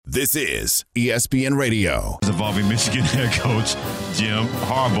This is ESPN Radio. Involving Michigan head coach Jim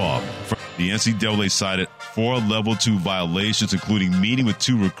Harbaugh. The NCAA cited 4 Level 2 violations, including meeting with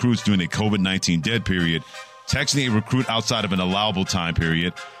 2 recruits during a COVID-19 dead period, texting a recruit outside of an allowable time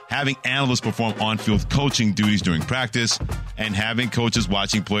period, having analysts perform on-field coaching duties during practice, and having coaches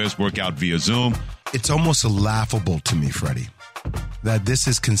watching players work out via Zoom. It's almost laughable to me, Freddie, that this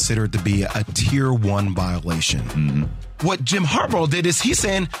is considered to be a Tier 1 violation. Mm-hmm. What Jim Harbaugh did is he's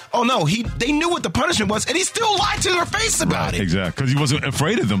saying, oh, no, they knew what the punishment was, and he still lied to their face about it. Exactly, because he wasn't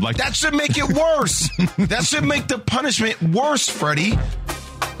afraid of them. That should make it worse. That should make the punishment worse, Freddie.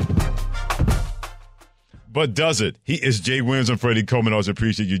 But does it? He is Jay Williams and Freddie Coleman. I always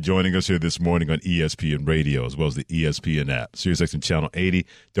appreciate you joining us here this morning on ESPN Radio, as well as the ESPN app, SiriusXM Channel 80.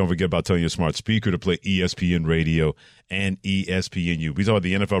 Don't forget about telling your smart speaker to play ESPN Radio and ESPNU. We saw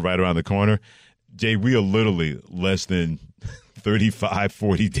the NFL right around the corner. Jay, we are literally less than 35,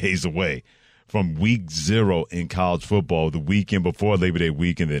 40 days away from week 0 in college football, the weekend before Labor Day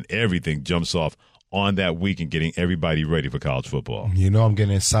weekend, and then everything jumps off on that weekend, getting everybody ready for college football. You know I'm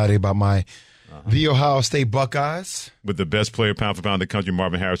getting excited about the Ohio State Buckeyes. With the best player pound for pound in the country,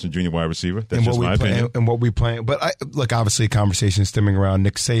 Marvin Harrison, junior wide receiver. That's just my opinion. And what we playing. But, look, obviously conversation stemming around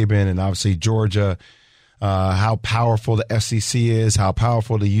Nick Saban and obviously Georgia, how powerful the SEC is, how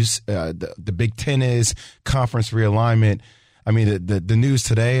powerful the Big Ten is, conference realignment. I mean, the news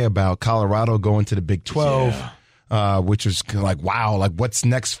today about Colorado going to the Big 12, which was like, wow, like what's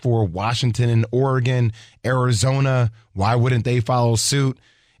next for Washington and Oregon, Arizona? Why wouldn't they follow suit?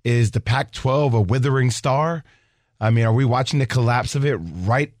 Is the Pac-12 a withering star? I mean, are we watching the collapse of it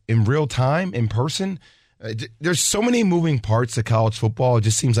right in real time, in person? There's so many moving parts to college football. It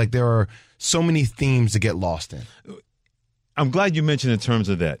just seems like there are so many themes to get lost in. I'm glad you mentioned in terms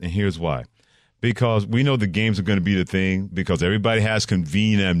of that, and here's why. Because we know the games are going to be the thing, because everybody has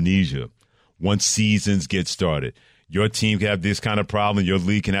convenient amnesia once seasons get started. Your team can have this kind of problem. Your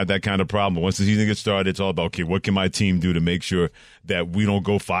league can have that kind of problem. But once the season gets started, it's all about, okay, what can my team do to make sure that we don't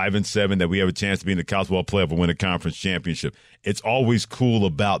go 5-7, that we have a chance to be in the college football playoff or win a conference championship. It's always cool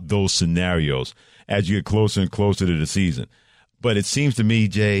about those scenarios as you get closer and closer to the season. But it seems to me,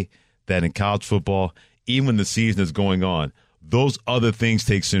 Jay, that in college football, even when the season is going on, those other things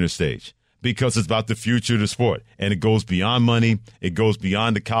take center stage. Because it's about the future of the sport. And it goes beyond money. It goes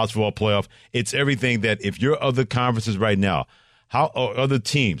beyond the college football playoff. It's everything that if you're other conferences right now, or other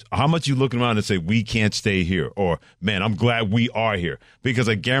teams, how much you looking around and say, we can't stay here? Or, man, I'm glad we are here. Because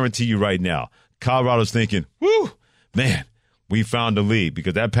I guarantee you right now, Colorado's thinking, whoo, man, we found the lead.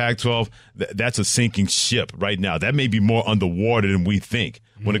 Because that Pac-12, that's a sinking ship right now. That may be more underwater than we think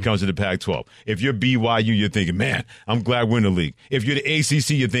when it comes to the Pac-12. If you're BYU, you're thinking, man, I'm glad we're in the league. If you're the ACC,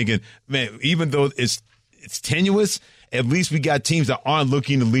 you're thinking, man, even though it's tenuous, at least we got teams that aren't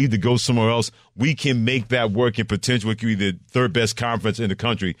looking to leave to go somewhere else. We can make that work and potentially be the third best conference in the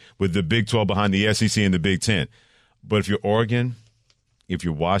country with the Big 12 behind the SEC and the Big 10. But if you're Oregon, if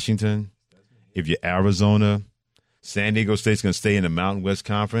you're Washington, if you're Arizona, San Diego State's going to stay in the Mountain West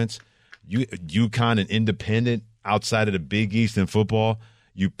Conference, UConn and Independent outside of the Big East in football,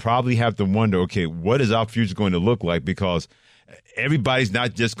 you probably have to wonder, okay, what is our future going to look like? Because everybody's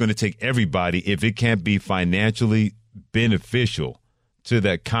not just going to take everybody if it can't be financially beneficial to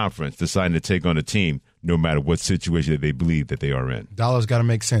that conference deciding to take on a team no matter what situation that they believe that they are in. Dollars got to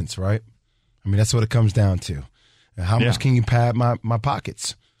make sense, right? I mean, that's what it comes down to. How much can you pad my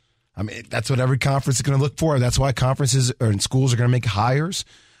pockets? I mean, that's what every conference is going to look for. That's why conferences and schools are going to make hires.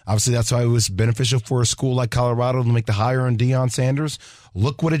 Obviously, that's why it was beneficial for a school like Colorado to make the hire on Deion Sanders.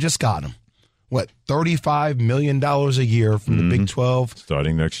 Look what it just got him. What, $35 million a year from the Big 12?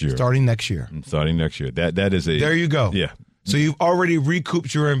 Starting next year. Starting next year. That is a... There you go. Yeah. So you've already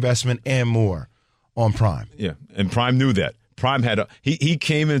recouped your investment and more on Prime. Yeah, and Prime knew that. Prime had he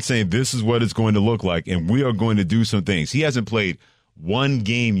came in saying, this is what it's going to look like, and we are going to do some things. He hasn't played one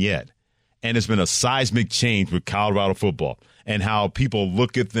game yet, and it's been a seismic change with Colorado football and how people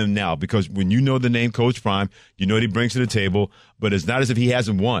look at them now. Because when you know the name Coach Prime, you know what he brings to the table, but it's not as if he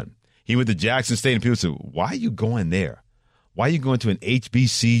hasn't won. He went to Jackson State, and people said, why are you going there? Why are you going to an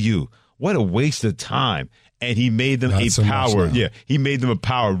HBCU? What a waste of time. And he made them power. Yeah, he made them a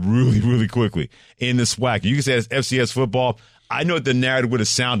power really, really quickly in the SWAC. You can say it's FCS football. I know what the narrative would have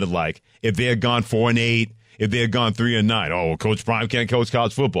sounded like if they had gone 4-8, if they had gone 3-9. Oh, Coach Prime can't coach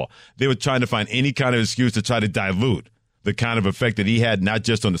college football. They were trying to find any kind of excuse to try to dilute the kind of effect that he had, not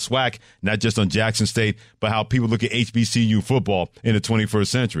just on the SWAC, not just on Jackson State, but how people look at HBCU football in the 21st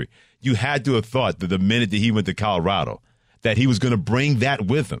century. You had to have thought that the minute that he went to Colorado, that he was going to bring that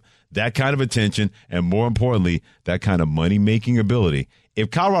with him, that kind of attention, and more importantly, that kind of money-making ability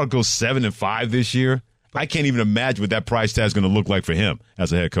If Colorado goes 7-5 this year, I can't even imagine what that price tag is going to look like for him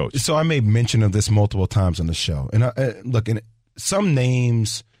as a head coach. So I made mention of this multiple times on the show. And look, some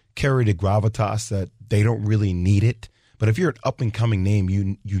names carry the gravitas that they don't really need it. But if you're an up-and-coming name,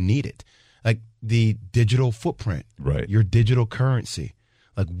 you need it. Like the digital footprint, right? Your digital currency.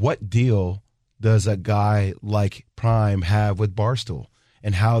 Like what deal does a guy like Prime have with Barstool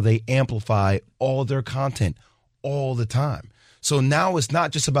and how they amplify all their content all the time? So now it's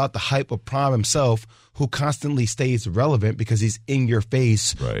not just about the hype of Prime himself, who constantly stays relevant because he's in your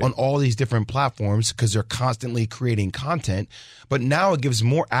face on all these different platforms because they're constantly creating content. But now it gives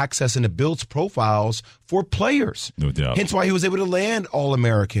more access and it builds profiles for players. No doubt. Hence why he was able to land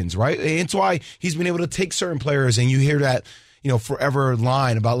All-Americans, right? Hence why he's been able to take certain players, and you hear that, forever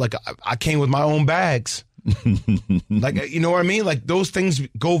line about, like, I came with my own bags. Like, you know what I mean? Like, those things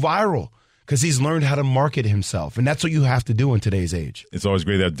go viral because he's learned how to market himself, and that's what you have to do in today's age. It's always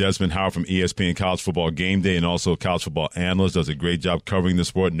great to have Desmond Howard from ESPN College Football Game Day and also College Football Analyst. Does a great job covering the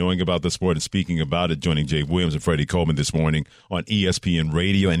sport, knowing about the sport, and speaking about it, joining Jay Williams and Freddie Coleman this morning on ESPN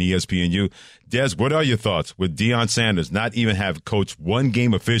Radio and ESPNU. Des, what are your thoughts with Deion Sanders not even have coached one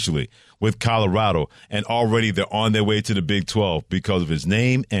game officially with Colorado, and already they're on their way to the Big 12 because of his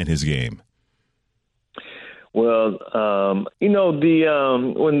name and his game? Well,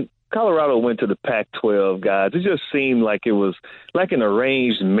 when Colorado went to the Pac-12, guys, it just seemed like it was like an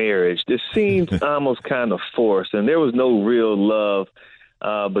arranged marriage. It seemed almost kind of forced, and there was no real love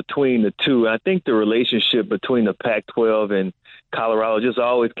between the two. I think the relationship between the Pac-12 and Colorado just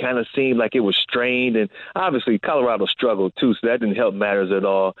always kind of seemed like it was strained, and obviously Colorado struggled too, so that didn't help matters at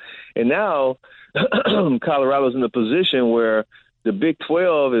all. And now Colorado's in a position where the Big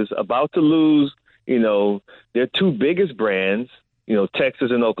 12 is about to lose, their two biggest brands,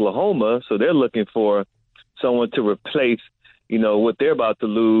 Texas and Oklahoma, so they're looking for someone to replace, what they're about to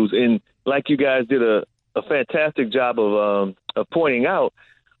lose. And like you guys did a fantastic job of pointing out,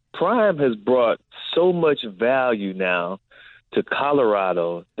 Prime has brought so much value now to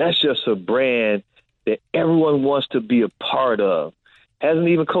Colorado. That's just a brand that everyone wants to be a part of. Hasn't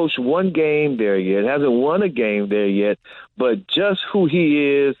even coached one game there yet, hasn't won a game there yet, but just who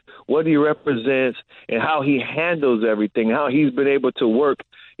he is, what he represents, and how he handles everything, how he's been able to work,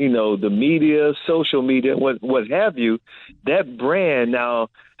 the media, social media, what have you, that brand now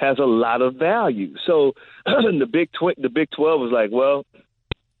has a lot of value. So the Big 12 was like, well,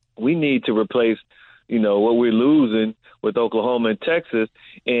 we need to replace, what we're losing with Oklahoma and Texas,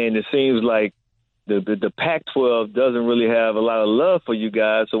 and it seems like the Pac-12 doesn't really have a lot of love for you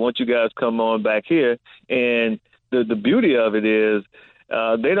guys. So once you guys come on back here, and the beauty of it is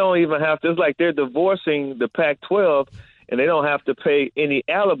they don't even have to. It's like they're divorcing the Pac-12, and they don't have to pay any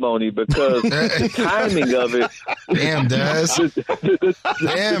alimony because the timing of it. Damn, Des. The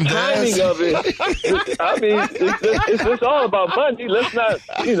timing of it. I mean, it's all about money. Let's not,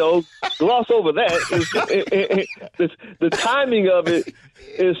 gloss over that. The timing of it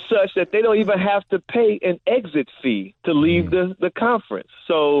is such that they don't even have to pay an exit fee to leave the conference.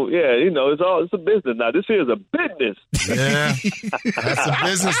 So yeah, it's a business now. This here is a business. Yeah, that's a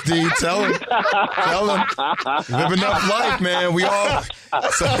business, D. Tell him. Live enough life, man. We all.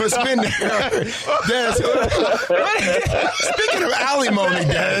 So it's been there. Des. Speaking of alimony,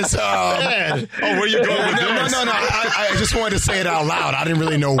 Des. Where you going with this? No. I just wanted to say it out loud. I didn't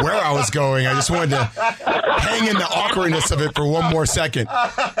really know where I was going. I just wanted to hang in the awkwardness of it for one more second.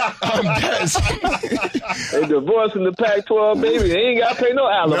 Des. They divorcing the Pac-12, baby. They ain't got to pay no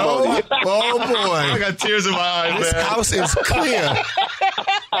alimony. No? Oh, boy. I got tears in my eyes, This man. house is clear.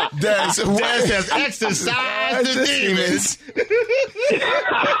 Des has exercised the demons.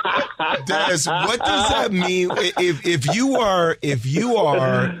 Des, what does that mean if you are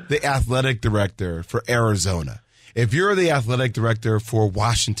the athletic director for Arizona, if you're the athletic director for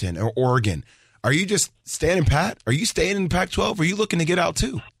Washington or Oregon, are you just standing pat? Are you staying in the Pac-12? Or are you looking to get out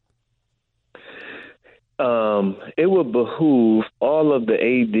too? It would behoove all of the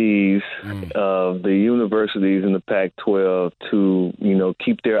ADs of the universities in the Pac-12 to,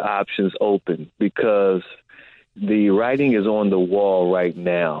 keep their options open because the writing is on the wall right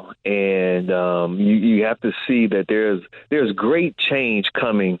now. And you have to see that there's great change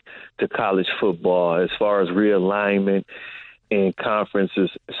coming to college football as far as realignment and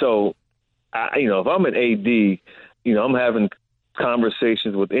conferences. So, if I'm an AD, I'm having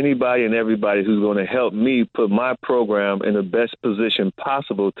conversations with anybody and everybody who's going to help me put my program in the best position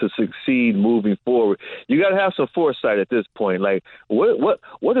possible to succeed moving forward. You got to have some foresight at this point. Like,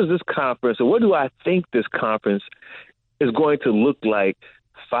 what is this conference, or what do I think this conference is going to look like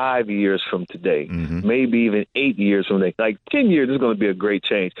 5 years from today, maybe even 8 years from today, like 10 years, is going to be a great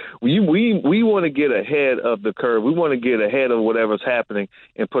change. We want to get ahead of the curve. We want to get ahead of whatever's happening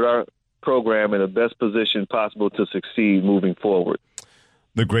and put our program in the best position possible to succeed moving forward.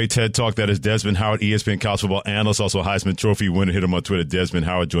 The great TED Talk. That is Desmond Howard, ESPN college football analyst, also Heisman Trophy winner. Hit him on Twitter, Desmond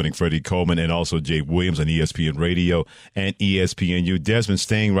Howard, joining Freddie Coleman and also Jay Williams on ESPN Radio and ESPNU. Desmond,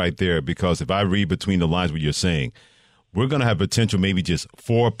 staying right there, because if I read between the lines what you're saying, we're going to have potential maybe just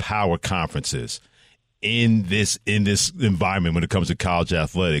 4 power conferences in this environment when it comes to college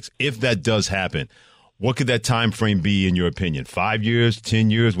athletics. If that does happen, what could that time frame be in your opinion? 5 years, 10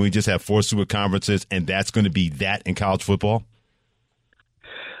 years, when we just have 4 super conferences, and that's going to be that in college football?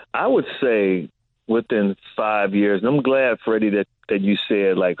 I would say within 5 years, and I'm glad, Freddie, that you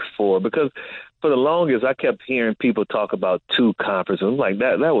said like 4, because for the longest I kept hearing people talk about 2 conferences. I'm like,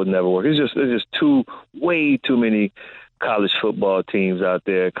 that would never work. It's just way too many college football teams out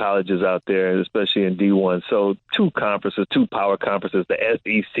there, colleges out there, especially in D1. So 2 conferences, 2 power conferences, the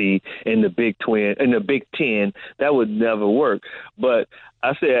SEC and the Big Ten, that would never work. But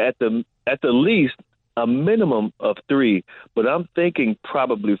I said at the least, a minimum of 3, but I'm thinking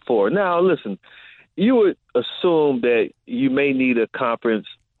probably 4. Now, listen, you would assume that you may need a conference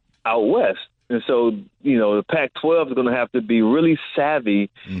out west. And so, the Pac-12 is going to have to be really savvy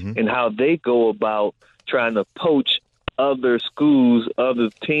in how they go about trying to poach other schools, other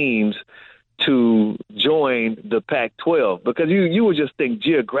teams to join the Pac-12, because you would just think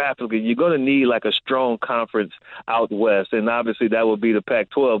geographically you're going to need like a strong conference out west, and obviously that would be the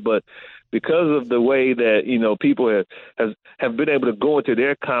Pac-12. But because of the way that people have been able to go into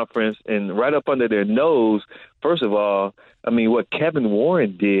their conference and right up under their nose, first of all, I mean, what Kevin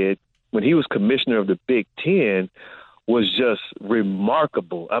Warren did when he was commissioner of the Big Ten was just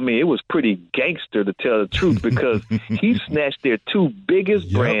remarkable. I mean, it was pretty gangster, to tell the truth, because he snatched their 2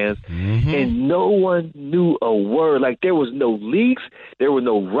 biggest brands and no one knew a word. Like, there was no leaks. There were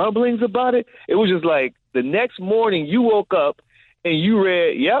no rumblings about it. It was just like the next morning you woke up and you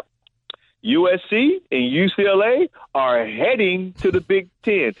read, yep, USC and UCLA are heading to the Big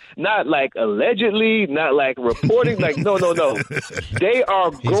Ten. Not like allegedly, not like reporting, like no. They are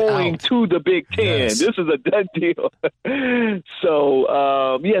going to the Big Ten. Yes. This is a done deal. So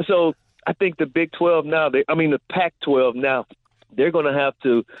I think the Big 12 now, the Pac-12 now, they're going to have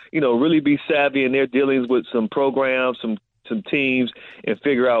to, really be savvy in their dealings with some programs, some teams, and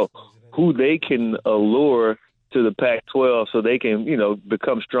figure out who they can allure to the Pac-12 so they can,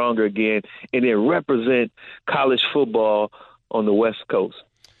 become stronger again and then represent college football on the West Coast.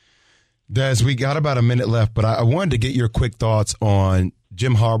 Des, we got about a minute left, but I wanted to get your quick thoughts on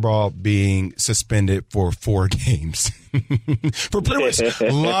Jim Harbaugh being suspended for 4 games for pretty much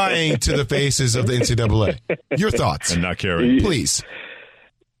lying to the faces of the NCAA. Your thoughts? And not caring. Please.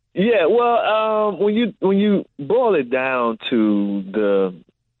 Yeah, well, when you boil it down to the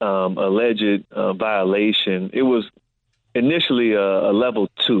alleged violation, it was initially a level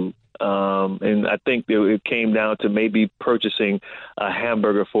 2. And I think it came down to maybe purchasing a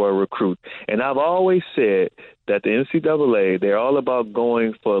hamburger for a recruit. And I've always said that the NCAA, they're all about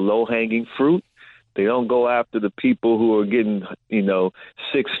going for low-hanging fruit. They don't go after the people who are getting,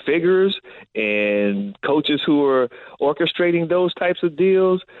 6 figures and coaches who are orchestrating those types of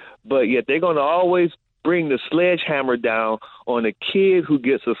deals. But yet they're going to always bring the sledgehammer down on a kid who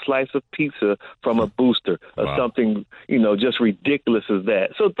gets a slice of pizza from a booster or something, just ridiculous as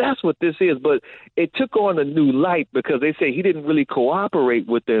that. So that's what this is. But it took on a new light because they say he didn't really cooperate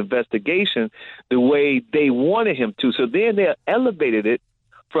with the investigation the way they wanted him to. So then they elevated it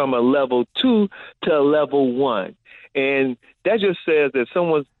from a level 2 to a level 1. And that just says that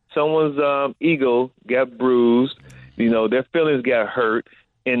someone's ego got bruised, their feelings got hurt,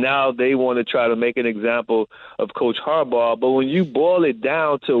 and now they want to try to make an example of Coach Harbaugh. But when you boil it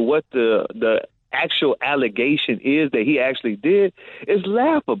down to what the actual allegation is that he actually did, it's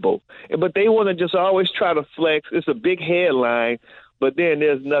laughable. But they want to just always try to flex. It's a big headline, but then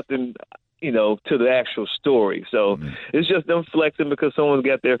there's nothing, to the actual story. So it's just them flexing because someone's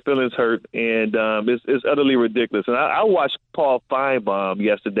got their feelings hurt, and it's utterly ridiculous. And I watched Paul Feinbaum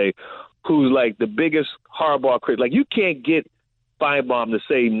yesterday, who's like the biggest Harbaugh critic. Like, you can't get Feinbaum to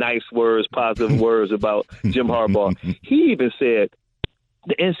say nice words, positive words about Jim Harbaugh. He even said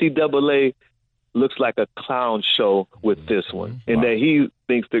the NCAA looks like a clown show with this one, and that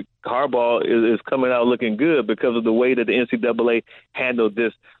thinks that Harbaugh is coming out looking good because of the way that the NCAA handled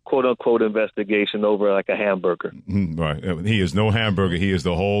this quote-unquote investigation over like a hamburger. Right. He is no hamburger. He is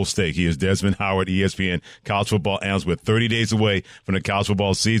the whole steak. He is Desmond Howard, ESPN college football analyst. We're 30 days away from the college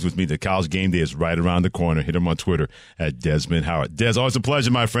football season, which means the college game day is right around the corner. Hit him on Twitter at Desmond Howard. Des, always a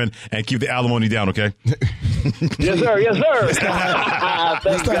pleasure, my friend, and keep the alimony down, okay? Yes, sir. Yes, sir.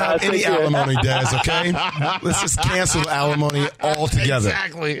 Let's not have any alimony, Des, okay? Let's just cancel alimony altogether.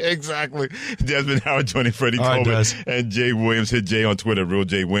 Exactly. Desmond Howard joining Freddie All Coleman right, and Jay Williams. Hit Jay on Twitter, Real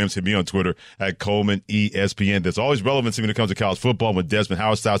Jay Williams. Hit me on Twitter at Coleman ESPN. There's always relevancy when it comes to college football when Desmond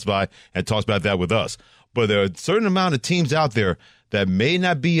Howard stops by and talks about that with us. But there are a certain amount of teams out there that may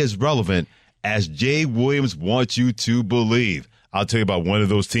not be as relevant as Jay Williams wants you to believe. I'll tell you about one of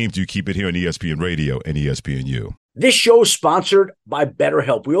those teams. You keep it here on ESPN Radio and ESPNU. This show is sponsored by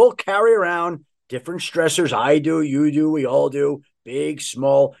BetterHelp. We all carry around different stressors. I do, you do, we all do, big,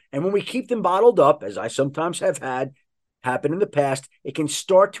 small. And when we keep them bottled up, as I sometimes have had happen in the past, it can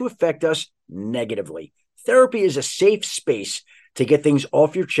start to affect us negatively. Therapy is a safe space to get things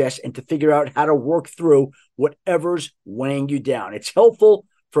off your chest and to figure out how to work through whatever's weighing you down. It's helpful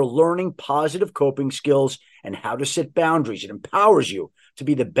for learning positive coping skills and how to set boundaries. It empowers you to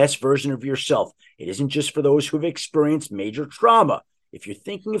be the best version of yourself. It isn't just for those who have experienced major trauma. If you're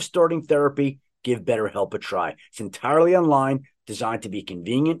thinking of starting therapy, give BetterHelp a try. It's entirely online, designed to be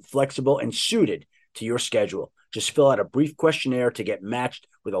convenient, flexible, and suited to your schedule. Just fill out a brief questionnaire to get matched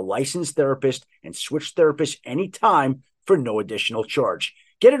with a licensed therapist and switch therapists anytime for no additional charge.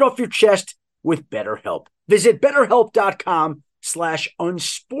 Get it off your chest with BetterHelp. Visit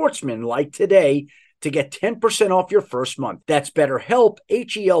BetterHelp.com/unsportsmanlike today to get 10% off your first month. That's BetterHelp,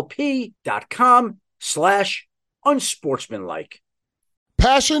 HELP.com/unsportsmanlike.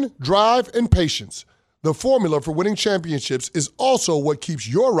 Passion, drive, and patience. The formula for winning championships is also what keeps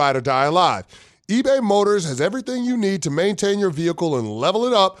your ride or die alive. eBay Motors has everything you need to maintain your vehicle and level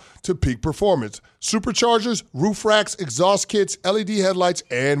it up to peak performance. Superchargers, roof racks, exhaust kits, LED headlights,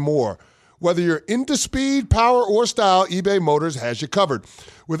 and more. Whether you're into speed, power, or style, eBay Motors has you covered.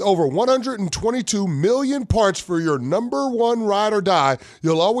 With over 122 million parts for your number one ride or die,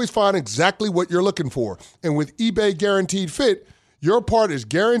 you'll always find exactly what you're looking for. And with eBay Guaranteed Fit, your part is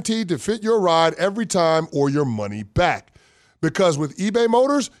guaranteed to fit your ride every time or your money back. Because with eBay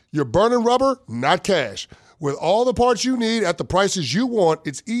Motors, you're burning rubber, not cash. With all the parts you need at the prices you want,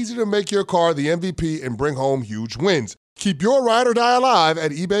 it's easy to make your car the MVP and bring home huge wins. Keep your ride or die alive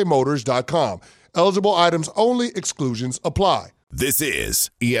at ebaymotors.com. Eligible items only. Exclusions apply. This is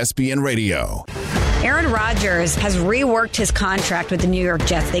ESPN Radio. Aaron Rodgers has reworked his contract with the New York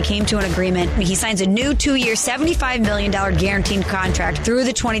Jets. They came to an agreement. He signs a new 2-year, $75 million guaranteed contract through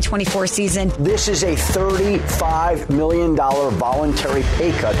the 2024 season. This is a $35 million voluntary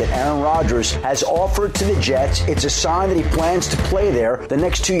pay cut that Aaron Rodgers has offered to the Jets. It's a sign that he plans to play there the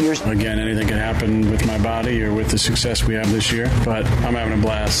next 2 years. Again, anything can happen with my body or with the success we have this year, but I'm having a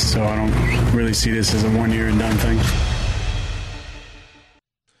blast, so I don't really see this as a one-year and done thing.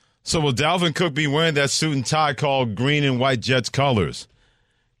 So will Dalvin Cook be wearing that suit and tie called green and white Jets colors?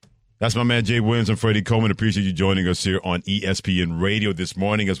 That's my man Jay Williams and Freddie Coleman. Appreciate you joining us here on ESPN Radio this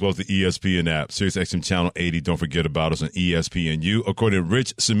morning, as well as the ESPN app, Sirius XM Channel 80. Don't forget about us on ESPNU. According to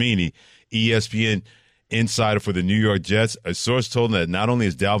Rich Cimini, ESPN insider for the New York Jets, a source told him that not only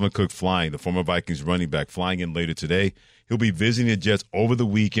is Dalvin Cook flying, the former Vikings running back, flying in later today, he'll be visiting the Jets over the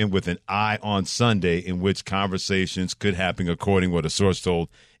weekend with an eye on Sunday, in which conversations could happen, according to what a source told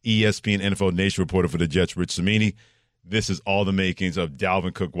ESPN NFL Nation reporter for the Jets, Rich Cimini. This is all the makings of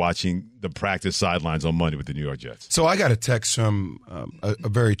Dalvin Cook watching the practice sidelines on Monday with the New York Jets. So I got a text from a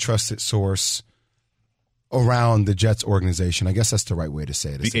very trusted source around the Jets organization. I guess that's the right way to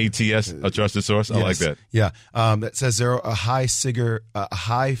say it. The ATS, a trusted source? I like that. Yeah. That says they're a high six-figure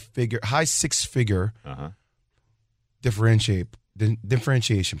differentiation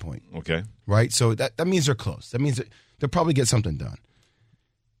point. Okay. Right? So that means they're close. That means they'll probably get something done.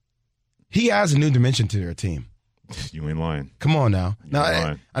 He adds a new dimension to their team. You ain't lying. Come on now.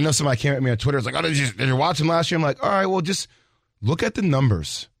 I know somebody came at me on Twitter. It's like, oh, did you watch him last year? I'm like, all right, well, just look at the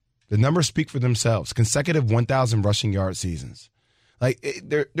numbers. The numbers speak for themselves. Consecutive 1,000 rushing yard seasons. Like,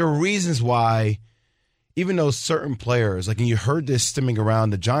 there are reasons why, even though certain players, like, and you heard this stemming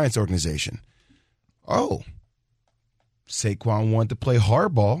around the Giants organization. Oh, Saquon wanted to play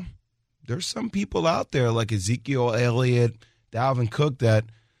hardball. There's some people out there like Ezekiel Elliott, Dalvin Cook that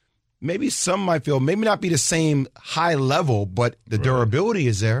maybe some might feel maybe not be the same high level, but the durability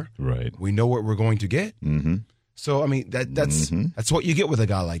is there. Right. We know what we're going to get. Mm-hmm. So, I mean, that's what you get with a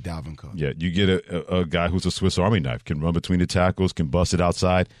guy like Dalvin Cook. Yeah, you get a guy who's a Swiss Army knife, can run between the tackles, can bust it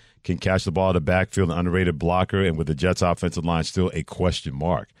outside, can catch the ball at the backfield, an underrated blocker, and with the Jets' offensive line still a question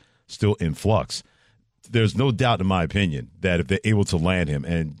mark, still in flux. There's no doubt, in my opinion, that if they're able to land him,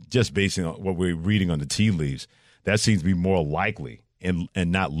 and just basing on what we're reading on the tea leaves, that seems to be more likely and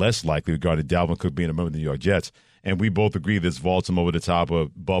not less likely regarding Dalvin Cook being a member of the New York Jets. And we both agree this vaults him over the top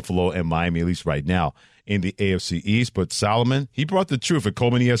of Buffalo and Miami, at least right now, in the AFC East. But Solomon, he brought the truth at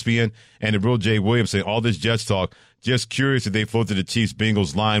Coleman ESPN and the real Jay Williams saying all this Jets talk, just curious if they float to the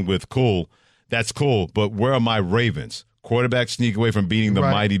Chiefs-Bengals line with cool. That's cool, but where are my Ravens? Quarterback sneak away from beating the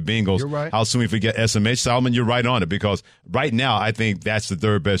mighty Bengals. You're right. How soon we forget SMH? Solomon, you're right on it, because right now I think that's the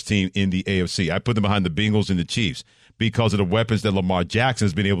third best team in the AFC. I put them behind the Bengals and the Chiefs because of the weapons that Lamar Jackson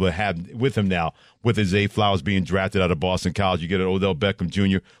has been able to have with him now, with his Zay Flowers being drafted out of Boston College. You get an Odell Beckham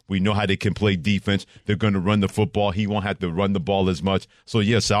Jr. We know how they can play defense. They're going to run the football. He won't have to run the ball as much. So,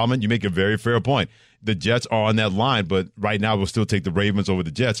 yeah, Solomon, you make a very fair point. The Jets are on that line, but right now we'll still take the Ravens over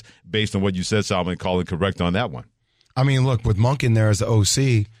the Jets based on what you said, Solomon, calling correct on that one. I mean, look, with Monk in there as the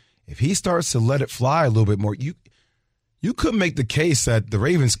OC, if he starts to let it fly a little bit more, you could make the case that the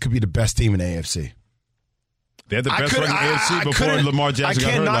Ravens could be the best team in the AFC. They had the best record in the AFC before Lamar Jackson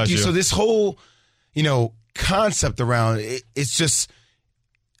got hurt last year. So this whole, concept around it's just,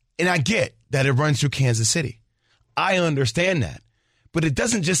 and I get that it runs through Kansas City. I understand that. But it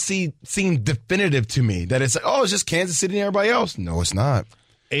doesn't just seem definitive to me that it's like, oh, it's just Kansas City and everybody else. No, it's not.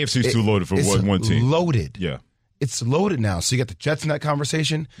 AFC's too loaded for one team. Loaded. Yeah. It's loaded now. So you got the Jets in that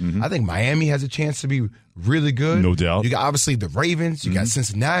conversation. Mm-hmm. I think Miami has a chance to be really good. No doubt. You got obviously the Ravens. You got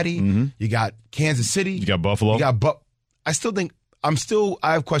Cincinnati. Mm-hmm. You got Kansas City. You got Buffalo. I still think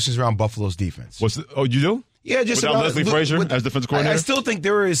I have questions around Buffalo's defense. You do? Yeah, just without Leslie Frazier as defensive coordinator. I still think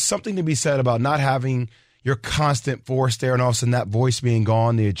there is something to be said about not having your constant force there, and all of a sudden that voice being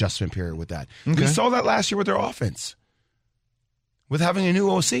gone, the adjustment period with that. Okay. We saw that last year with their offense. With having a new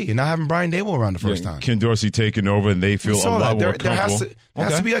OC and not having Brian Dable around the first time. Ken Dorsey taking over, and they feel a lot more comfortable. There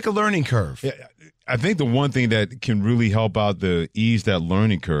has to be like a learning curve. Yeah, I think the one thing that can really help out the ease that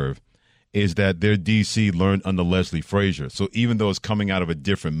learning curve is that their DC learned under Leslie Frazier. So even though it's coming out of a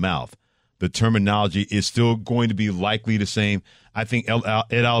different mouth, the terminology is still going to be likely the same. I think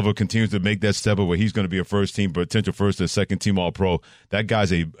Ed Oliver continues to make that step up where he's going to be a first team, potential first or second team All-Pro. That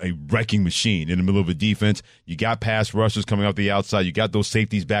guy's a wrecking machine in the middle of a defense. You got pass rushers coming up the outside. You got those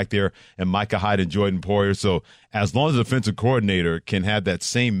safeties back there and Micah Hyde and Jordan Poyer. So as long as the defensive coordinator can have that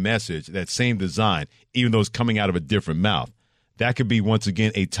same message, that same design, even though it's coming out of a different mouth, that could be, once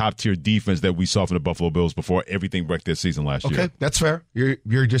again, a top-tier defense that we saw from the Buffalo Bills before everything wrecked their season last year. Okay, that's fair.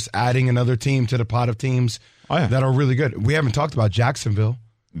 You're just adding another team to the pot of teams that are really good. We haven't talked about Jacksonville.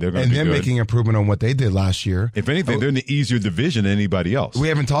 They're making improvement on what they did last year. If anything, they're in the easier division than anybody else. We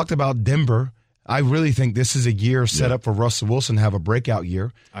haven't talked about Denver. I really think this is a year set up for Russell Wilson to have a breakout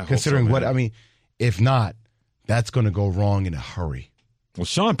year. Considering if not, that's going to go wrong in a hurry. Well,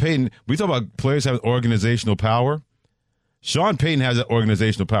 Sean Payton, we talk about players having organizational power. Sean Payton has that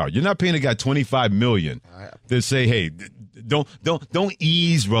organizational power. You're not paying a guy $25 million to say, "Hey, don't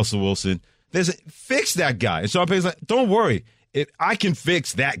ease Russell Wilson. Fix that guy." And Sean Payton's like, "Don't worry, I can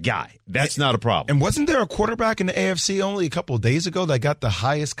fix that guy. That's not a problem." And wasn't there a quarterback in the AFC only a couple of days ago that got the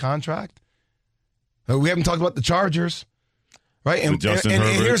highest contract? We haven't talked about the Chargers, right? And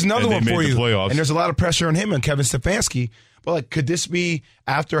here's another one for you. And there's a lot of pressure on him and Kevin Stefanski. But could this be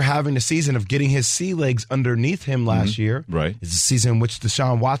after having the season of getting his sea legs underneath him last year? Right. It's a season in which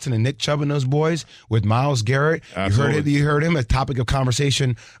Deshaun Watson and Nick Chubb and those boys with Myles Garrett. Absolutely. You heard him, a topic of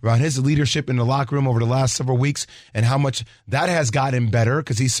conversation around his leadership in the locker room over the last several weeks and how much that has gotten better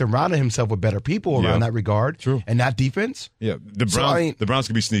because he's surrounded himself with better people around that regard. True. And that defense. Yeah. The Browns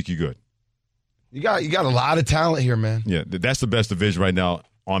can be sneaky good. You got a lot of talent here, man. Yeah. That's the best division right now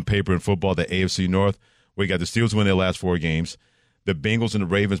on paper in football, the AFC North. We got the Steelers win their last 4 games. The Bengals and the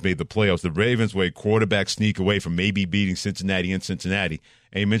Ravens made the playoffs. The Ravens were a quarterback sneak away from maybe beating Cincinnati in Cincinnati.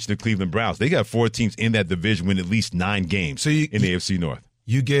 And you mentioned the Cleveland Browns. They got 4 teams in that division win at least 9 games in the AFC North.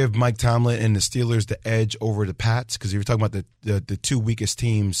 You give Mike Tomlin and the Steelers the edge over the Pats because you're talking about the 2 weakest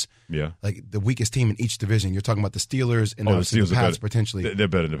teams. Yeah. Like the weakest team in each division. You're talking about the Steelers and the Pats potentially. They're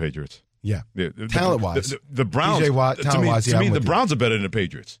better than the Patriots. Yeah. Talent-wise. The Browns, TJ Watt, talent-wise, to me, the Browns are better than the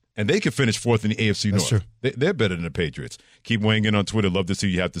Patriots. And they can finish 4th in the AFC North. That's true. They're better than the Patriots. Keep weighing in on Twitter. Love to see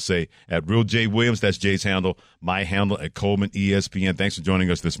what you have to say. At Real J Williams, that's Jay's handle. My handle at Coleman ESPN. Thanks for joining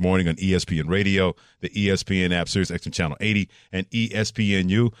us this morning on ESPN Radio, the ESPN app, Sirius XM Channel 80, and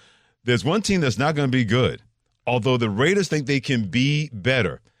ESPNU. There's one team that's not going to be good. Although the Raiders think they can be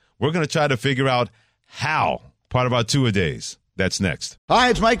better. We're going to try to figure out how part of our two-a-days. That's next. Hi,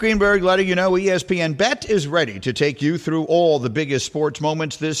 it's Mike Greenberg letting you know ESPN Bet is ready to take you through all the biggest sports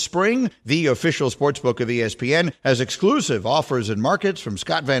moments this spring. The official sportsbook of ESPN has exclusive offers and markets from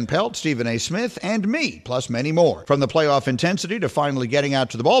Scott Van Pelt, Stephen A. Smith, and me, plus many more. From the playoff intensity to finally getting out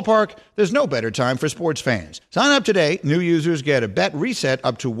to the ballpark, there's no better time for sports fans. Sign up today. New users get a bet reset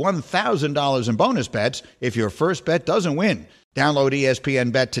up to $1,000 in bonus bets if your first bet doesn't win. Download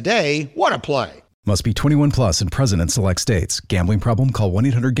ESPN Bet today. What a play. Must be 21 plus and present in select states. Gambling problem? Call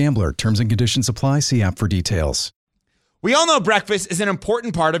 1-800-GAMBLER. Terms and conditions apply. See app for details. We all know breakfast is an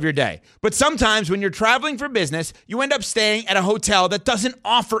important part of your day. But sometimes when you're traveling for business, you end up staying at a hotel that doesn't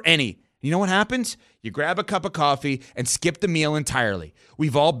offer any. You know what happens? You grab a cup of coffee and skip the meal entirely.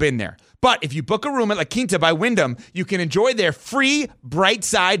 We've all been there. But if you book a room at La Quinta by Wyndham, you can enjoy their free Bright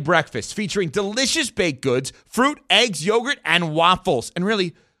Side breakfast featuring delicious baked goods, fruit, eggs, yogurt, and waffles. And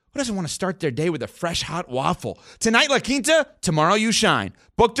really, who doesn't want to start their day with a fresh, hot waffle? Tonight, La Quinta, tomorrow you shine.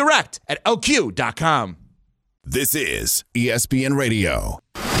 Book direct at lq.com. This is ESPN Radio.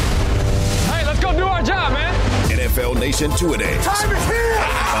 Hey, let's go do our job, man. NFL Nation Two-A-Days. Time is here.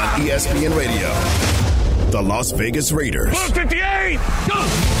 On ESPN Radio. The Las Vegas Raiders. 58, go!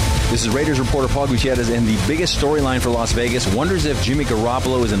 This is Raiders reporter Paul Gutierrez, and the biggest storyline for Las Vegas wonders if Jimmy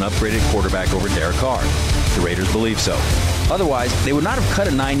Garoppolo is an upgraded quarterback over Derek Carr. The Raiders believe so. Otherwise, they would not have cut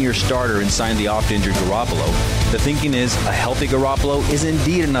a 9-year starter and signed the oft-injured Garoppolo. The thinking is a healthy Garoppolo is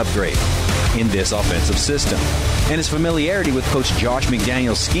indeed an upgrade in this offensive system, and his familiarity with Coach Josh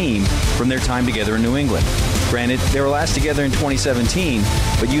McDaniels' scheme from their time together in New England. Granted, they were last together in 2017,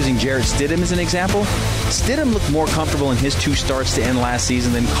 but using Jarrett Stidham as an example, Stidham looked more comfortable in his 2 starts to end last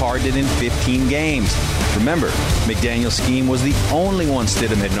season than Carr did in 15 games. Remember, McDaniels' scheme was the only one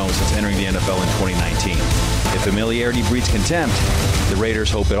Stidham had known since entering the NFL in 2019. If familiarity breeds contempt, the Raiders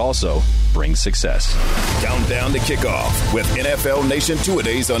hope it also brings success. Countdown to kickoff with NFL Nation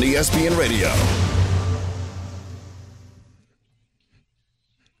Two-A-Days on ESPN Radio.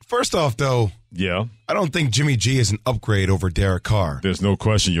 First off, though, yeah, I don't think Jimmy G is an upgrade over Derek Carr. There's no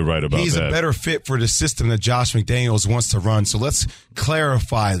question you're right about He's that. He's a better fit for the system that Josh McDaniels wants to run. So let's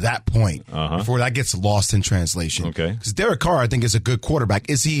clarify that point before that gets lost in translation. Okay. Because Derek Carr, I think, is a good quarterback.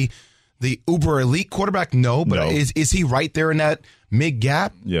 Is he the uber elite quarterback? No, but is he right there in that mid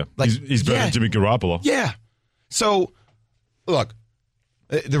gap? Yeah, like he's better than Jimmy Garoppolo. Yeah. So, look,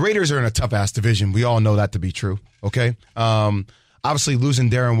 the Raiders are in a tough ass division. We all know that to be true. Okay. Obviously,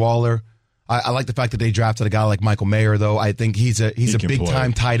 losing Darren Waller. I like the fact that they drafted a guy like Michael Mayer, though. I think he's a big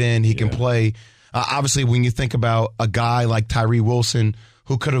time tight end. He can play. Obviously, when you think about a guy like Tyree Wilson,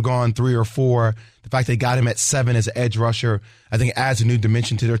 who could have gone 3 or 4, the fact they got him at 7 as an edge rusher, I think it adds a new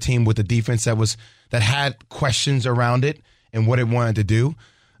dimension to their team with a defense that had questions around it and what it wanted to do.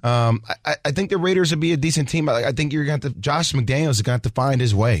 I think the Raiders would be a decent team. I think you're going to Josh McDaniels is going to have to find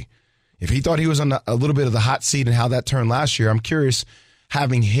his way. If he thought he was on a little bit of the hot seat and how that turned last year, I'm curious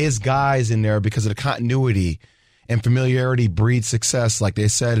having his guys in there because of the continuity and familiarity breeds success, like they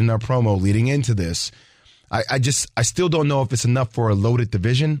said in our promo leading into this. I still don't know if it's enough for a loaded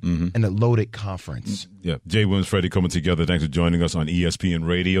division and a loaded conference. Yeah, Jay Williams, Freddie coming together. Thanks for joining us on ESPN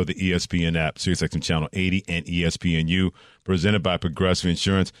Radio, the ESPN app, SiriusXM Channel 80, and ESPNU, presented by Progressive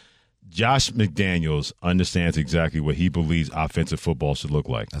Insurance. Josh McDaniels understands exactly what he believes offensive football should look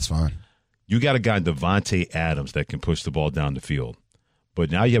like. That's fine. You got a guy, Devontae Adams, that can push the ball down the field. But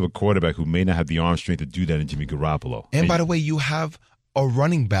now you have a quarterback who may not have the arm strength to do that in Jimmy Garoppolo. And by the way, you have a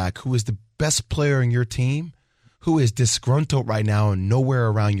running back who is the best player in your team who is disgruntled right now and nowhere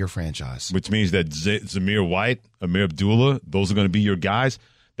around your franchise. Which means that Zamir White, Amir Abdullah, those are going to be your guys.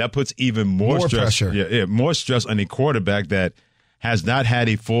 That puts even more stress. Pressure. Yeah, more stress on a quarterback that has not had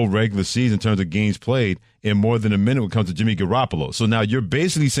a full regular season in terms of games played in more than a minute when it comes to Jimmy Garoppolo. So now you're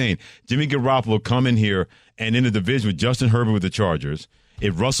basically saying Jimmy Garoppolo come in here and in the division with Justin Herbert with the Chargers.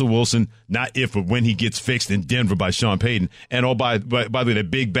 If Russell Wilson, not if, but when he gets fixed in Denver by Sean Payton, and by the way,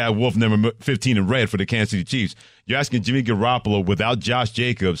 that big bad wolf number 15 in red for the Kansas City Chiefs, you're asking Jimmy Garoppolo without Josh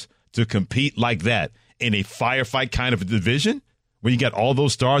Jacobs to compete like that in a firefight kind of a division when you got all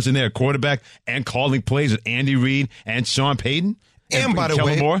those stars in there, quarterback and calling plays with Andy Reid and Sean Payton? And by the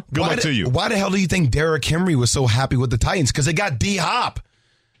Kellen way, Moore, good luck to you. Why the hell do you think Derrick Henry was so happy with the Titans? Because they got D-Hop.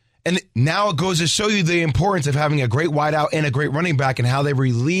 And now it goes to show you the importance of having a great wideout and a great running back and how they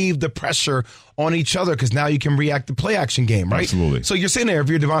relieve the pressure on each other because now you can react to play action game, right? Absolutely. So you're sitting there, if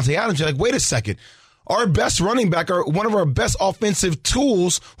you're Devontae Adams, you're like, wait a second. Our best running back, or one of our best offensive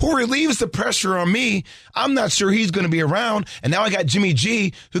tools, who relieves the pressure on me, I'm not sure he's going to be around. And now I got Jimmy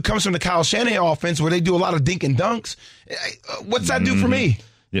G, who comes from the Kyle Shanahan offense where they do a lot of dink and dunks. What's that do for me?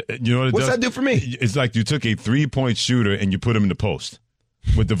 Yeah, you know what's that do for me? It's like you took a 3-point shooter and you put him in the post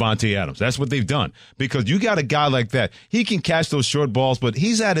with Devontae Adams. That's what they've done. Because you got a guy like that. He can catch those short balls, but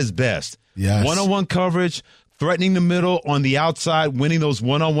he's at his best. Yes. One-on-one coverage, threatening the middle, on the outside, winning those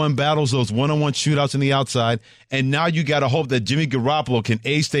one-on-one battles, those one-on-one shootouts on the outside. And now you got to hope that Jimmy Garoppolo can,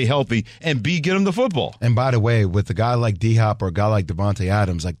 A, stay healthy, and B, get him the football. And by the way, with a guy like D-Hop or a guy like Devontae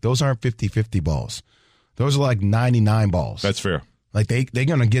Adams, like those aren't 50-50 balls. Those are like 99 balls. That's fair. Like they're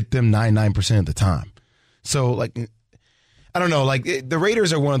going to get them 99% of the time. So like, I don't know, like the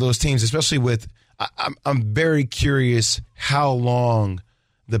Raiders are one of those teams, especially with, I'm very curious how long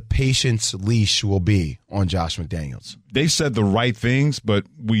the patience leash will be on Josh McDaniels. They said the right things, but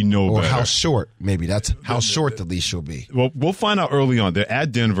we know or better. how short, maybe. That's how short the leash will be. Well, we'll find out early on. They're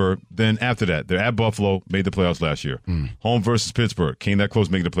at Denver. Then after that, they're at Buffalo, made the playoffs last year. Home versus Pittsburgh, came that close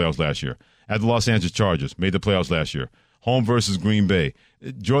making the playoffs last year. At the Los Angeles Chargers, made the playoffs last year. Home versus Green Bay.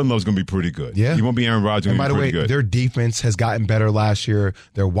 Jordan Love's going to be pretty good. Yeah. He won't be Aaron Rodgers. And by the way, good. their defense has gotten better last year.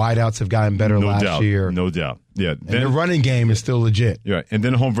 Their wideouts have gotten better last year. No doubt. Yeah. And their running game is still legit. Yeah. And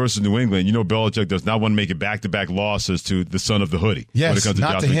then home versus New England. You know, Belichick does not want to make it back-to-back losses to the son of the hoodie. Yes, when it comes to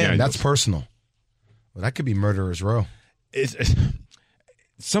not Josh to him. McDaniels. That's personal. Well, that could be murderer's row.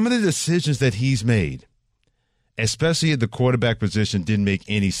 Some of the decisions that he's made, especially at the quarterback position, didn't make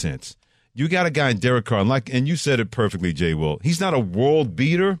any sense. You got a guy in Derek Carr, and you said it perfectly, Jay Will. He's not a world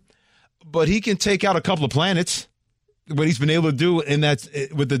beater, but he can take out a couple of planets. What he's been able to do, and that's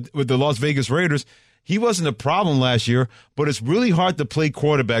with the Las Vegas Raiders. He wasn't a problem last year, but it's really hard to play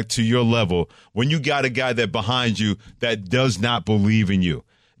quarterback to your level when you got a guy that behind you that does not believe in you.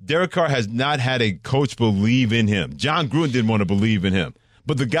 Derek Carr has not had a coach believe in him. John Gruden didn't want to believe in him.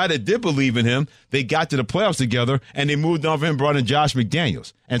 But the guy that did believe in him, they got to the playoffs together, and they moved on for him, brought in Josh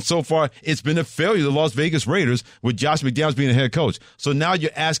McDaniels. And so far, it's been a failure, the Las Vegas Raiders, with Josh McDaniels being the head coach. So now you're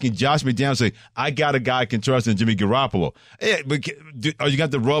asking Josh McDaniels, say, I got a guy I can trust in Jimmy Garoppolo. Hey, but are you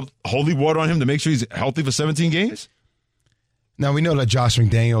got to rub holy water on him to make sure he's healthy for 17 games? Now, we know that Josh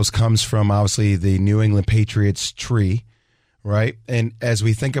McDaniels comes from, obviously, the New England Patriots tree, right? And as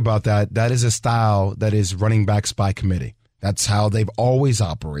we think about that, that is a style that is running backs by committee. That's how they've always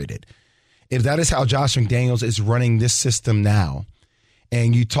operated. If that is how Josh McDaniels is running this system now,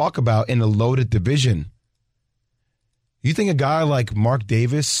 and you talk about in a loaded division, you think a guy like Mark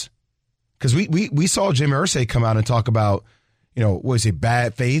Davis, because we saw Jim Irsay come out and talk about,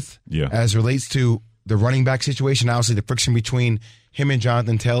 bad faith as relates to the running back situation, obviously the friction between him and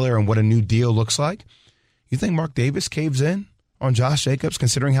Jonathan Taylor and what a new deal looks like. You think Mark Davis caves in on Josh Jacobs,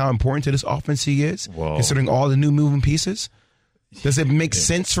 considering how important to this offense he is, considering all the new moving pieces? Does it make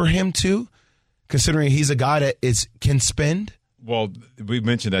sense for him to, considering he's a guy that can spend? Well, we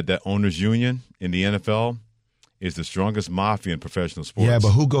mentioned that owners union in the NFL is the strongest mafia in professional sports. Yeah, but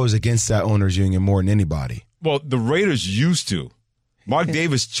who goes against that owners union more than anybody? Well, the Raiders used to. Mark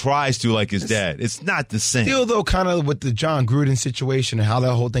Davis tries to, like his dad. It's not the same. Still, though, kind of with the John Gruden situation and how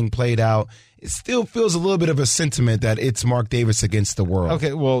that whole thing played out, it still feels a little bit of a sentiment that it's Mark Davis against the world.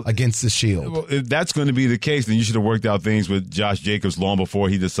 Okay, well, against the shield. Well, if that's going to be the case, then you should have worked out things with Josh Jacobs long before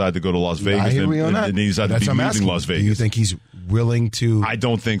he decided to go to Las Vegas. I hear you on that. And he decided to be leaving Las Vegas. Do you think he's willing to? I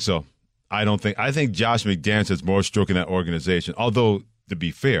don't think so. I think Josh McDaniels has more stroke in that organization. Although, to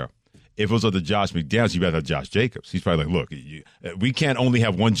be fair, if it was other Josh McDaniels, you'd rather have Josh Jacobs. He's probably like, look, we can't only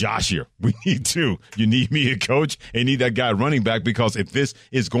have one Josh here. We need two. You need me a coach and you need that guy running back, because if this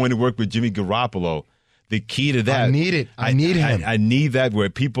is going to work with Jimmy Garoppolo, the key to that. I need it. I need him. I need that where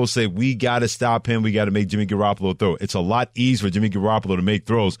people say, we got to stop him. We got to make Jimmy Garoppolo throw. It's a lot easier for Jimmy Garoppolo to make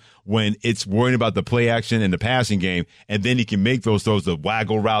throws when it's worrying about the play action and the passing game, and then he can make those throws, the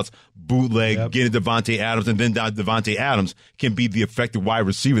waggle routes, bootleg, get it Devontae Adams, and then Devontae Adams can be the effective wide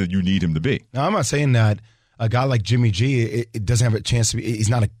receiver that you need him to be. Now, I'm not saying that a guy like Jimmy G it doesn't have a chance to be. He's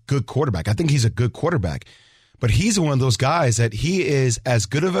not a good quarterback. I think he's a good quarterback. But he's one of those guys that he is as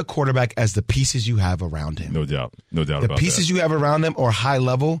good of a quarterback as the pieces you have around him. No doubt. No doubt about that. The pieces you have around him are high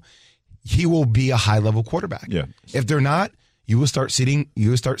level, he will be a high level quarterback. Yeah. If they're not, you will start seeing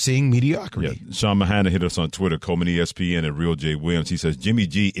mediocrity. Yeah. Sean Mahana hit us on Twitter, Coleman ESPN and Real J Williams. He says Jimmy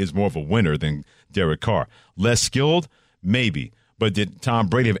G is more of a winner than Derek Carr. Less skilled? Maybe. But did Tom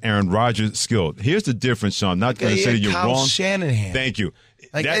Brady have Aaron Rodgers skilled? Here's the difference, Sean. Not going to say that you're Kyle wrong. Shanahan. Thank you.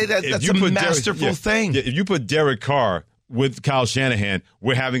 That's a masterful thing. If you put Derek Carr with Kyle Shanahan,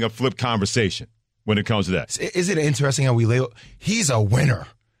 we're having a flip conversation when it comes to that. Is it interesting how we label? He's a winner.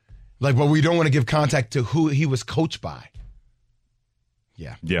 But we don't want to give contact to who he was coached by.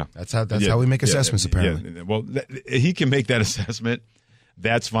 Yeah. That's how we make assessments, apparently. Yeah. Well, he can make that assessment.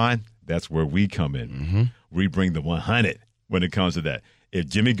 That's fine. That's where we come in. Mm-hmm. We bring the 100. when it comes to that. If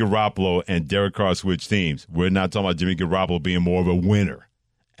Jimmy Garoppolo and Derek Carr switch teams, we're not talking about Jimmy Garoppolo being more of a winner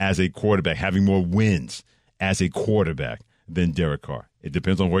as a quarterback, having more wins as a quarterback than Derek Carr. It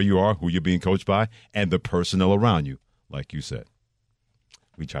depends on where you are, who you're being coached by, and the personnel around you, like you said.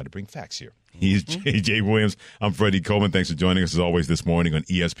 We try to bring facts here. He's J.J. Williams. I'm Freddie Coleman. Thanks for joining us, as always, this morning on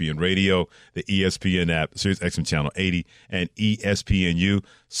ESPN Radio, the ESPN app, Sirius XM Channel 80, and ESPNU.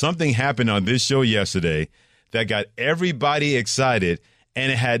 Something happened on this show yesterday that got everybody excited,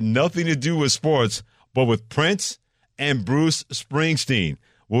 and it had nothing to do with sports, but with Prince and Bruce Springsteen.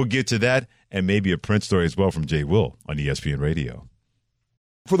 We'll get to that, and maybe a Prince story as well from Jay Will on ESPN Radio.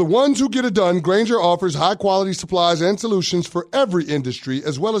 For the ones who get it done, Grainger offers high-quality supplies and solutions for every industry,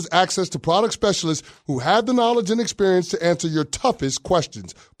 as well as access to product specialists who have the knowledge and experience to answer your toughest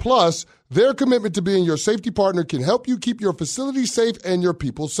questions. Plus, their commitment to being your safety partner can help you keep your facility safe and your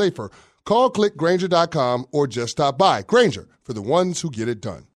people safer. Call clickgrainger.com or just stop by. Grainger, for the ones who get it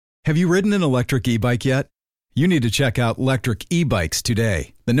done. Have you ridden an electric e-bike yet? You need to check out Electric E-Bikes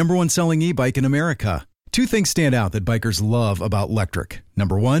today, the #1 selling e-bike in America. Two things stand out that bikers love about Electric.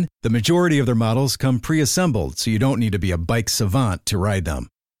 Number one, the majority of their models come pre-assembled, so you don't need to be a bike savant to ride them.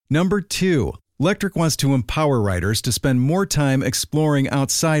 Number two, Electric wants to empower riders to spend more time exploring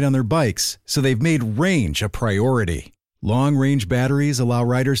outside on their bikes, so they've made range a priority. Long-range batteries allow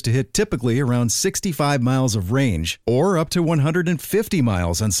riders to hit typically around 65 miles of range, or up to 150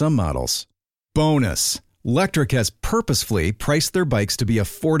 miles on some models. Bonus, Electric has purposefully priced their bikes to be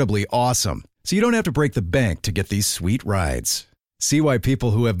affordably awesome, so you don't have to break the bank to get these sweet rides. See why people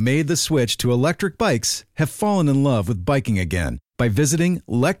who have made the switch to electric bikes have fallen in love with biking again by visiting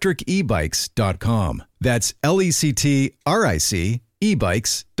lectricebikes.com. That's LECTRIC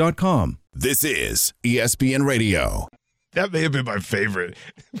ebikes.com. This is ESPN Radio. That may have been my favorite.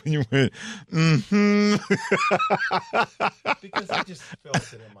 When you went, Because I just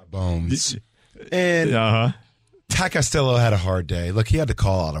felt it in my bones. And Ty Costello had a hard day. Look, he had to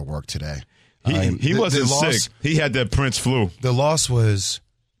call out of work today. He wasn't sick. He had that Prince flu. The loss was...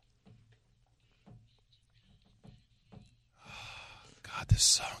 God, this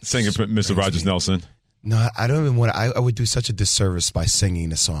song. Singing Mr. Rogers Nelson. No, I don't even want to... I would do such a disservice by singing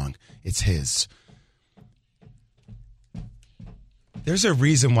the song. It's his. There's a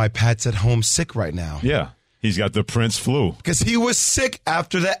reason why Pat's at home sick right now. Yeah. He's got the Prince flu. Because he was sick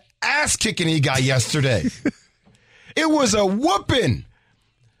after the ass kicking he got yesterday. It was a whooping.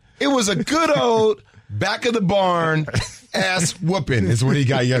 It was a good old back of the barn ass whooping is what he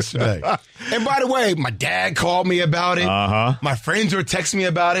got yesterday. And by the way, my dad called me about it. My friends were texting me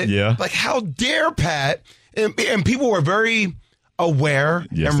about it. Yeah. Like, how dare Pat? And people were very aware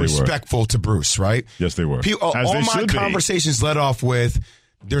and respectful to Bruce, right? Yes, they were. All my conversations led off with,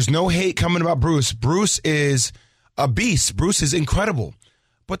 there's no hate coming about Bruce. Bruce is a beast. Bruce is incredible.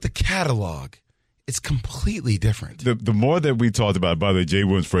 But the catalog, it's completely different. The more that we talked about, by the way, Jay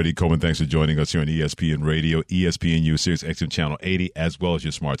Williams, Freddie Coleman, thanks for joining us here on ESPN Radio, ESPNU, Sirius XM Channel 80, as well as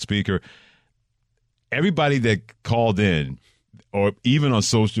your smart speaker. Everybody that called in, or even on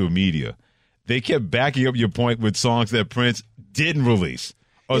social media, they kept backing up your point with songs that Prince didn't release.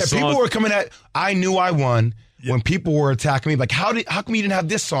 People were coming at, I knew I won. When people were attacking me, like, how come you didn't have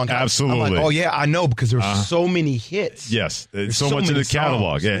this song? Absolutely. I'm like, oh, yeah, I know, because there's so many hits. Yes, so much in the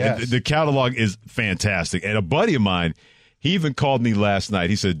catalog. Yeah, yes. The catalog is fantastic. And a buddy of mine, he even called me last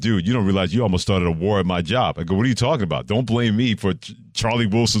night. He said, dude, you don't realize you almost started a war at my job. I go, what are you talking about? Don't blame me for Charlie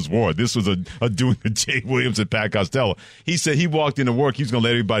Wilson's war. This was a doing with Jay Williams and Pat Costello. He said he walked into work. He's going to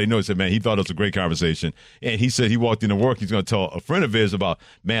let everybody know. He said, man, he thought it was a great conversation. And he said he walked into work. He's going to tell a friend of his about,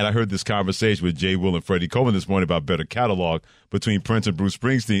 man, I heard this conversation with Jay Will and Freddie Coleman this morning about better catalog between Prince and Bruce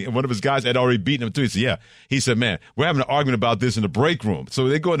Springsteen. And one of his guys had already beaten him too. He said, yeah. He said, man, we're having an argument about this in the break room. So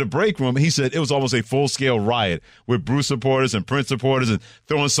they go in the break room. And he said it was almost a full-scale riot with Bruce supporters and Prince supporters and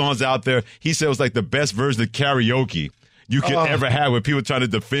throwing songs out there. He said it was like the best version of karaoke you could ever have with people trying to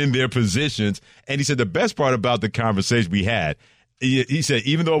defend their positions. And he said the best part about the conversation we had, he said,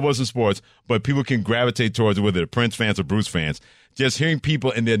 even though it wasn't sports, but people can gravitate towards it, whether they're Prince fans or Bruce fans, just hearing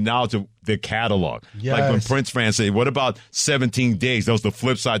people and their knowledge of their catalog. Yes. Like when Prince fans say, what about 17 Days? That was the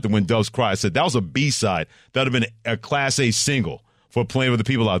flip side to When Doves Cry. I said, that was a B-side. That would have been a Class A single for playing with the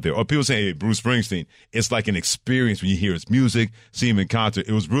people out there. Or people saying, hey, Bruce Springsteen, it's like an experience when you hear his music, see him in concert.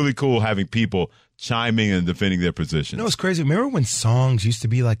 It was really cool having people chiming and defending their positions. You know, it's crazy. Remember when songs used to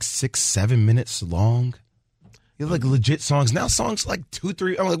be like 6-7 minutes long? You like legit songs. Now songs like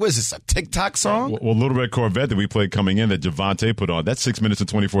 2-3. I'm like, what is this, a TikTok song? Well, Little Red Corvette that we played coming in that Javante put on, that's 6 minutes and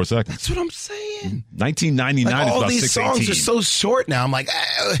 24 seconds. That's what I'm saying. 1999 like, is all about these 6:18. songs are so short now. I'm like,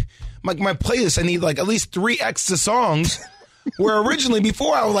 my playlist, I need like at least 3 extra songs Where originally,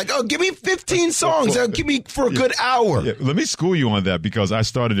 before, I was like, oh, give me 15 songs. Give me for a good hour. Yeah, let me school you on that because I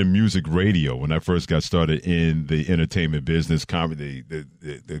started in music radio when I first got started in the entertainment business, comedy,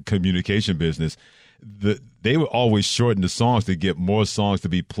 the communication business. They would always shorten the songs to get more songs to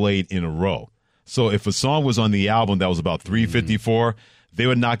be played in a row. So if a song was on the album that was about 354, they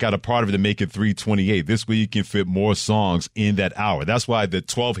would knock out a part of it to make it 328. This way you can fit more songs in that hour. That's why the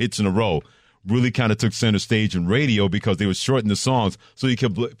 12 hits in a row really kind of took center stage in radio because they would shorten the songs so you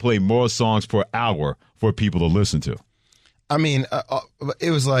could play more songs per hour for people to listen to. I mean,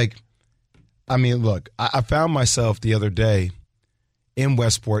 it was like, look, I found myself the other day in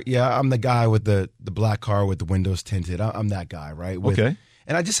Westport. Yeah, I'm the guy with the black car with the windows tinted. I'm that guy, right? Okay.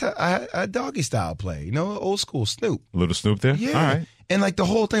 And I just had Doggy Style play, old school Snoop. A little Snoop there? Yeah. All right. And like the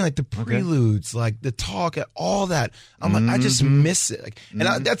whole thing, like the preludes, like the talk, all that. I'm like, I just miss it. Like,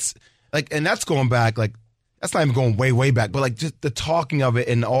 and that's going back, like, that's not even going way, way back, but like just the talking of it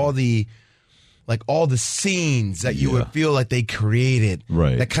and all the scenes that you would feel like they created,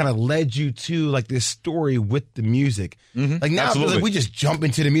 right? That kind of led you to like this story with the music. Like now, I feel like we just jump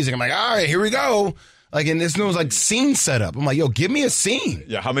into the music. I'm like, all right, here we go. Like, and there's no like scene setup. I'm like, yo, give me a scene.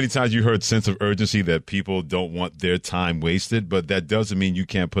 Yeah, how many times you heard sense of urgency that people don't want their time wasted, but that doesn't mean you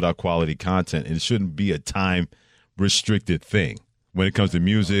can't put out quality content, and it shouldn't be a time restricted thing when it comes to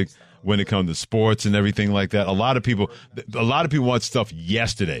music. When it comes to sports and everything like that, a lot of people want stuff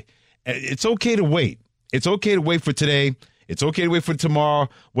yesterday. It's okay to wait. It's okay to wait for today. It's okay to wait for tomorrow,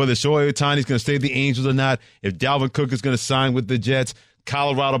 whether Shohei Ohtani's going to stay with the Angels or not, if Dalvin Cook is going to sign with the Jets,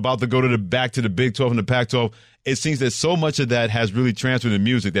 Colorado about to go back to the Big 12 and the Pac-12. It seems that so much of that has really transferred to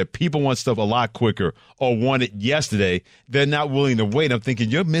music that people want stuff a lot quicker or want it yesterday. They're not willing to wait. I'm thinking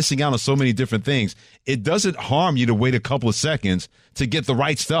you're missing out on so many different things. It doesn't harm you to wait a couple of seconds to get the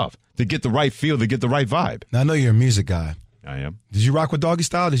right stuff, to get the right feel, to get the right vibe. Now, I know you're a music guy. I am. Did you rock with Doggy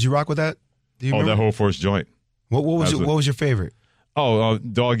Style? Did you rock with that? That whole first joint. What was your favorite? Oh,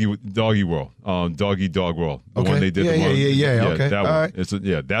 Doggy World, Doggy Dog World. The one they did. Okay, that one.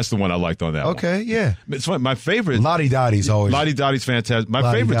 Right. That's the one I liked on that one. Okay, yeah. It's funny. My favorite. Lottie Dottie's always. Lottie Dottie's fantastic.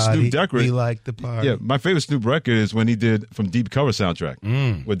 My favorite Snoop record. We like the party. Yeah, my favorite Snoop record is when he did From Deep Cover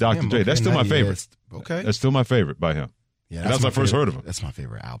soundtrack with Dr. Dre. That's still my favorite. Okay. That's still my favorite by him. Yeah, that's when I first heard of him. That's my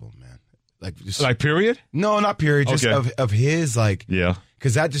favorite album, man. Like period? No, not period. Just of his like. Yeah.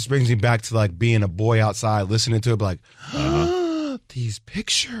 Because that just brings me back to like being a boy outside listening to it, like. These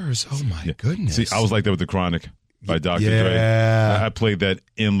pictures. Oh, my goodness. See, I was like that with The Chronic by Dr. Dre. I played that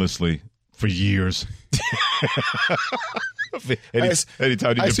endlessly for years.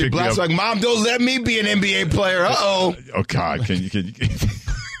 Anytime you I see blacks like, Mom, don't let me be an NBA player. Uh-oh. Oh, God. Can you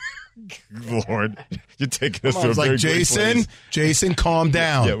Lord, you're taking us to a very great place. Jason, calm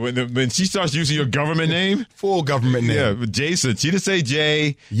down. Yeah, when she starts using your government name. Full government name. Yeah, Jason. She didn't say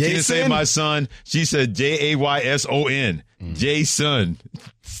Jay. She didn't say my son. She said Jayson. Jason.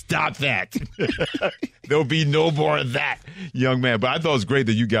 Stop that. There'll be no more of that, young man. But I thought it was great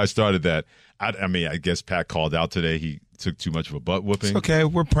that you guys started that. I mean, I guess Pat called out today. He took too much of a butt whooping. It's okay.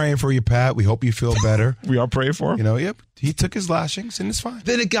 We're praying for you, Pat. We hope you feel better. We are praying for him. Yep. He took his lashings, and it's fine.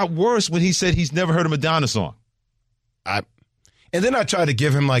 Then it got worse when he said he's never heard a Madonna song. And then I tried to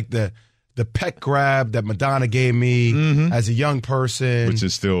give him like the pet grab that Madonna gave me as a young person. Which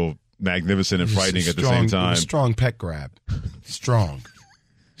is still magnificent and frightening at the same time. Strong pet grab. Strong.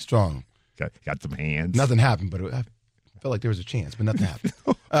 Got some hands. Nothing happened, but I felt like there was a chance, but nothing happened.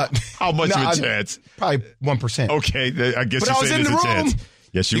 How much of a chance? Probably 1%. Okay, I guess but I was in the room. Chance.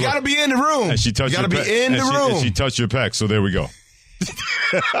 Yes, you got to be in the room. And she touched you got to be in the room. And she touched your pec, so there we go.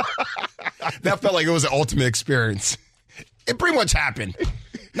 That felt like it was an ultimate experience. It pretty much happened.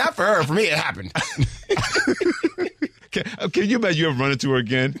 Not for her. For me, it happened. Can you imagine you ever run into her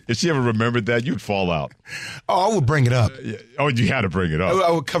again? If she ever remembered that, you'd fall out. Oh, I would bring it up. Oh, you had to bring it up.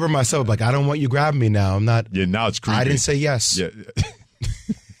 I would cover myself. Like, I don't want you grabbing me now. I'm not. Yeah, now it's creepy. I didn't say yes. Yeah.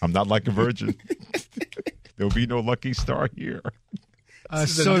 I'm not like a virgin. There'll be no lucky star here.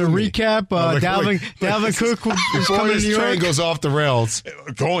 So to recap, Dalvin Cook is coming to New York. Train goes off the rails.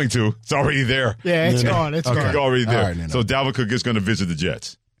 Going to. It's already there. Yeah, it's gone. It's gone. Already there. Right, so Dalvin Cook is going to visit the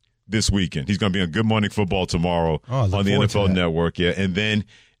Jets this weekend. He's going to be on Good Morning Football tomorrow on the NFL Network. Yeah, and then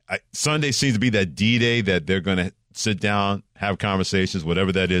Sunday seems to be that D-Day that they're going to sit down, have conversations,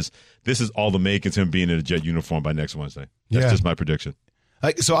 whatever that is. This is all the makings him being in a Jet uniform by next Wednesday. That's just my prediction.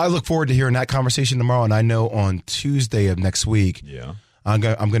 So I look forward to hearing that conversation tomorrow, and I know on Tuesday of next week, I'm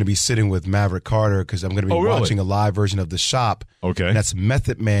going to be sitting with Maverick Carter because I'm going to be watching a live version of The Shop. Okay. And that's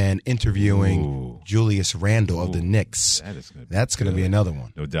Method Man interviewing Julius Randle of the Knicks. That's going to be another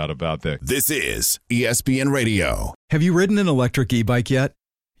one. No doubt about that. This is ESPN Radio. Have you ridden an electric e-bike yet?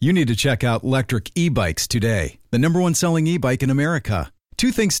 You need to check out Electric E-Bikes today, the #1 selling e-bike in America.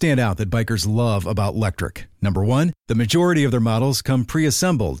 Two things stand out that bikers love about Electric. Number one, the majority of their models come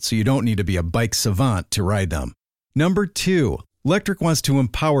pre-assembled, so you don't need to be a bike savant to ride them. Number two, Electric wants to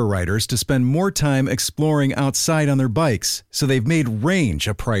empower riders to spend more time exploring outside on their bikes, so they've made range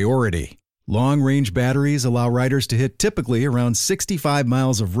a priority. Long-range batteries allow riders to hit typically around 65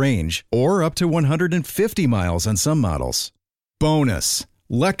 miles of range, or up to 150 miles on some models. Bonus,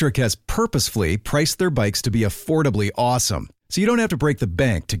 Electric has purposefully priced their bikes to be affordably awesome, so you don't have to break the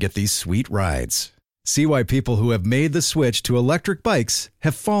bank to get these sweet rides. See why people who have made the switch to electric bikes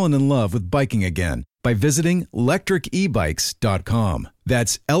have fallen in love with biking again by visiting electricebikes.com.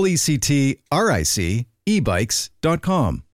 That's LECTRIC ebikes.com.